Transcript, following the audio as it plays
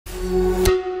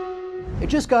It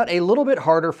just got a little bit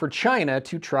harder for China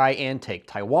to try and take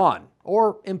Taiwan,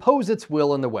 or impose its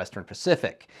will in the Western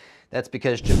Pacific. That's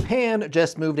because Japan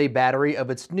just moved a battery of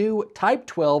its new Type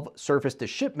 12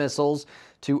 surface-to-ship missiles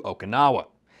to Okinawa.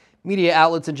 Media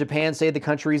outlets in Japan say the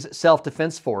country's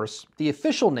self-defense force, the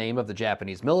official name of the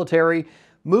Japanese military,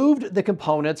 moved the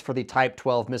components for the Type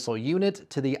 12 missile unit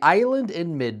to the island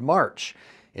in mid-March.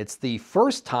 It's the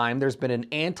first time there's been an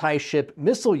anti-ship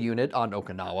missile unit on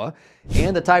Okinawa,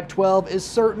 and the Type 12 is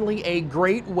certainly a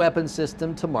great weapon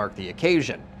system to mark the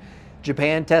occasion.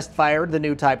 Japan test-fired the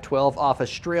new Type 12 off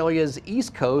Australia's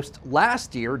east coast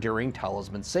last year during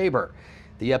Talisman Sabre.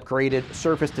 The upgraded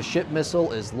surface-to-ship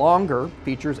missile is longer,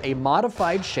 features a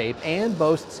modified shape, and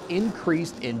boasts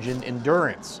increased engine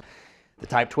endurance. The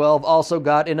Type 12 also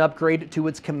got an upgrade to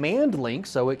its command link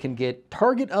so it can get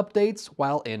target updates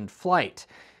while in flight.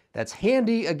 That's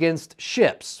handy against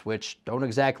ships, which don't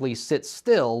exactly sit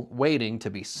still waiting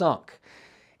to be sunk.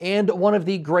 And one of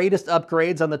the greatest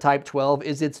upgrades on the Type 12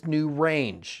 is its new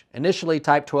range. Initially,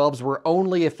 Type 12s were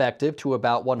only effective to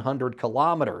about 100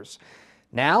 kilometers.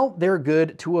 Now they're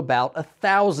good to about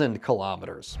 1,000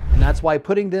 kilometers. And that's why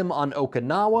putting them on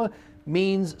Okinawa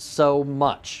means so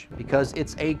much, because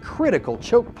it's a critical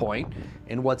choke point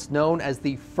in what's known as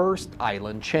the first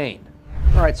island chain.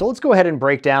 All right, so let's go ahead and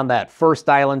break down that first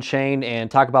island chain and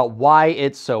talk about why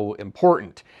it's so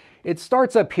important. It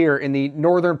starts up here in the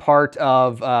northern part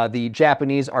of the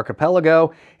Japanese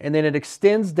archipelago, and then it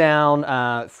extends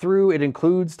down through, it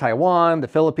includes Taiwan, the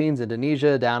Philippines,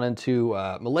 Indonesia, down into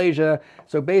Malaysia.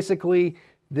 So basically,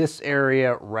 this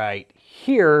area right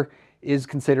here is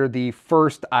considered the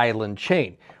first island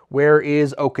chain. Where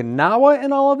is Okinawa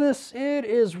in all of this? It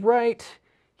is right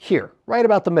here, right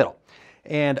about the middle.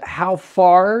 And how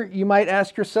far, you might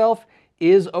ask yourself,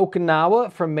 is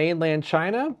Okinawa from mainland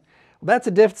China? That's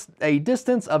a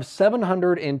distance of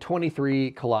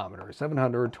 723 kilometers.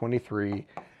 723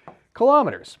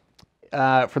 kilometers.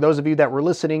 For those of you that were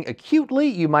listening acutely,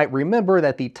 you might remember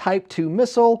that the Type 2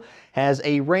 missile has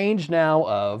a range now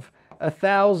of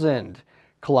 1,000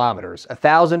 kilometers.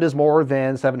 1,000 is more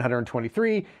than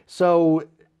 723, so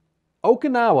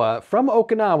from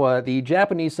Okinawa, the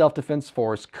Japanese Self-Defense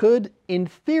Force could, in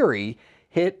theory,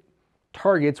 hit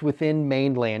targets within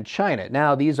mainland China.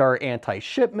 Now, these are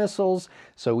anti-ship missiles,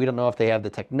 so we don't know if they have the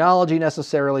technology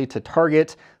necessarily to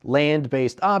target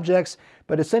land-based objects,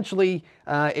 but essentially,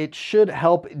 it should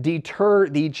help deter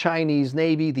the Chinese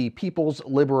Navy, the People's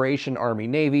Liberation Army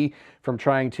Navy, from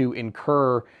trying to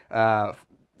incur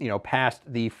past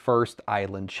the first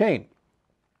island chain.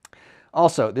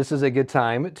 Also, this is a good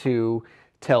time to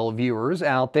tell viewers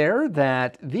out there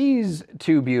that these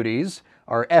two beauties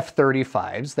are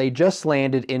F-35s. They just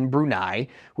landed in Brunei,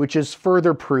 which is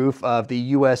further proof of the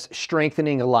U.S.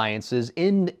 strengthening alliances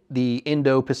in the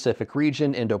Indo-Pacific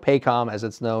region, Indo-PACOM as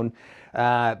it's known,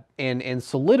 and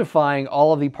solidifying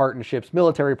all of the partnerships,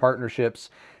 military partnerships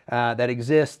that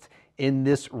exist in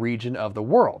this region of the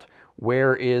world.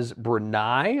 Where is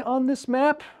Brunei on this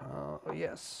map?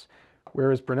 Yes.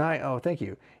 Where is Brunei? Oh, thank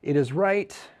you. It is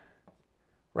right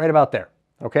about there,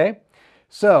 okay?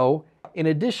 So, in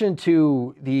addition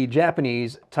to the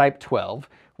Japanese Type 12,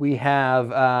 we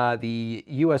have the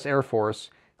U.S. Air Force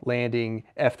landing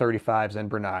F-35s in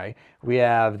Brunei. We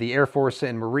have the Air Force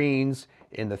and Marines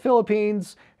in the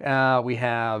Philippines. We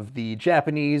have the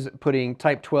Japanese putting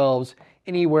Type 12s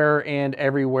anywhere and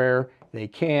everywhere they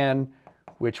can,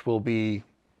 which will be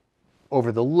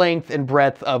over the length and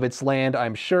breadth of its land,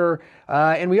 I'm sure.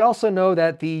 And we also know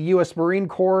that the U.S. Marine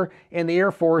Corps and the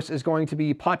Air Force is going to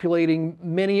be populating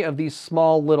many of these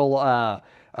small little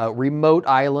remote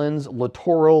islands,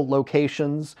 littoral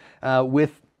locations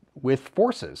with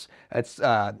forces. It's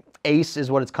ACE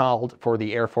is what it's called for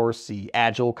the Air Force, the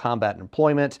Agile Combat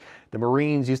Employment. The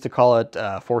Marines used to call it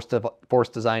Force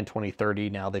Design 2030.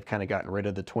 Now they've kind of gotten rid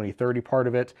of the 2030 part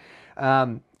of it.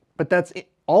 But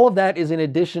all of that is in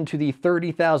addition to the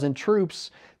 30,000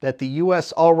 troops that the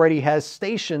U.S. already has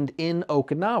stationed in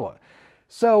Okinawa.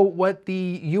 So what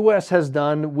the U.S. has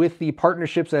done with the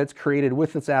partnerships that it's created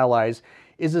with its allies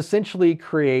is essentially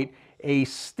create a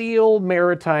steel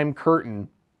maritime curtain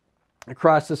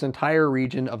across this entire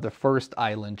region of the first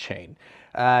island chain.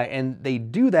 And they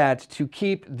do that to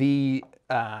keep the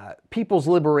People's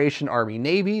Liberation Army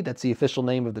Navy, that's the official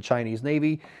name of the Chinese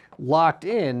Navy, locked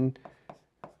in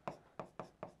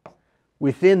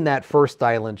within that first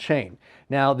island chain.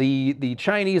 Now, the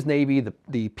Chinese Navy,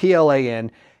 the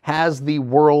PLAN, has the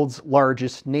world's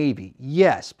largest navy.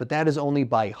 Yes, but that is only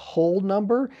by hull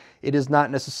number. It is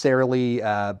not necessarily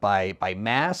by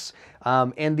mass.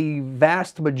 And the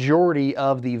vast majority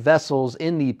of the vessels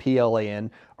in the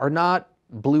PLAN are not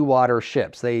blue water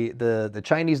ships. The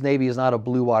Chinese Navy is not a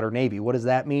blue water navy. What does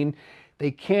that mean?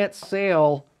 They can't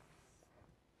sail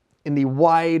in the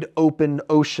wide open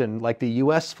ocean like the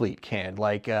U.S. fleet can,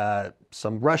 like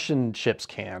some Russian ships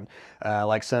can,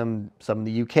 like some in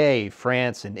the U.K.,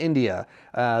 France, and India.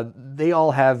 They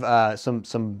all have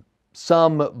some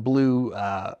blue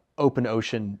open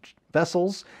ocean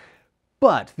vessels,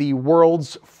 but the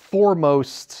world's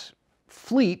foremost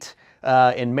fleet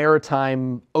in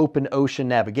maritime open ocean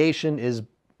navigation is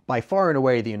by far and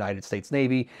away the United States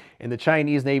Navy, and the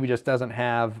Chinese Navy just doesn't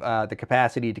have the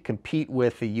capacity to compete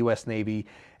with the U.S. Navy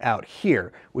out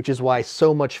here, which is why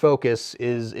so much focus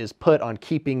is put on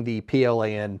keeping the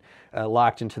PLAN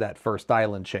locked into that first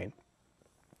island chain.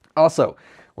 Also,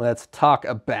 let's talk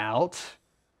about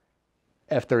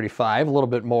F-35 a little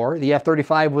bit more. The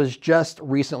F-35 was just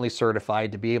recently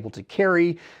certified to be able to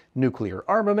carry nuclear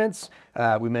armaments.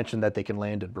 We mentioned that they can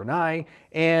land in Brunei.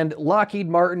 And Lockheed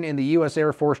Martin and the U.S.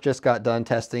 Air Force just got done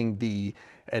testing the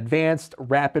Advanced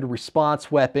Rapid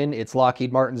Response Weapon. It's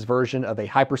Lockheed Martin's version of a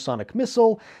hypersonic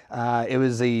missile. It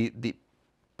was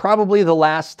probably the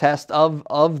last test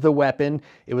of the weapon.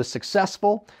 It was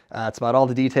successful. It's about all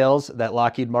the details that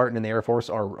Lockheed Martin and the Air Force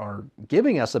are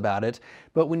giving us about it.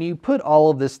 But when you put all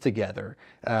of this together,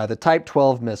 the Type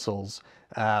 12 missiles,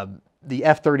 the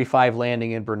F-35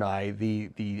 landing in Brunei,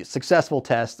 the successful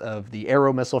test of the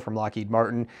Arrow missile from Lockheed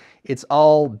Martin, it's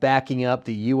all backing up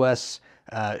the U.S.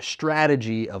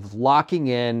 Strategy of locking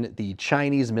in the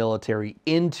Chinese military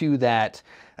into that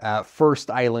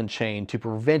first island chain to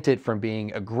prevent it from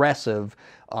being aggressive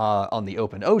on the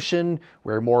open ocean,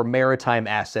 where more maritime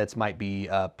assets might be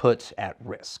put at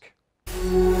risk.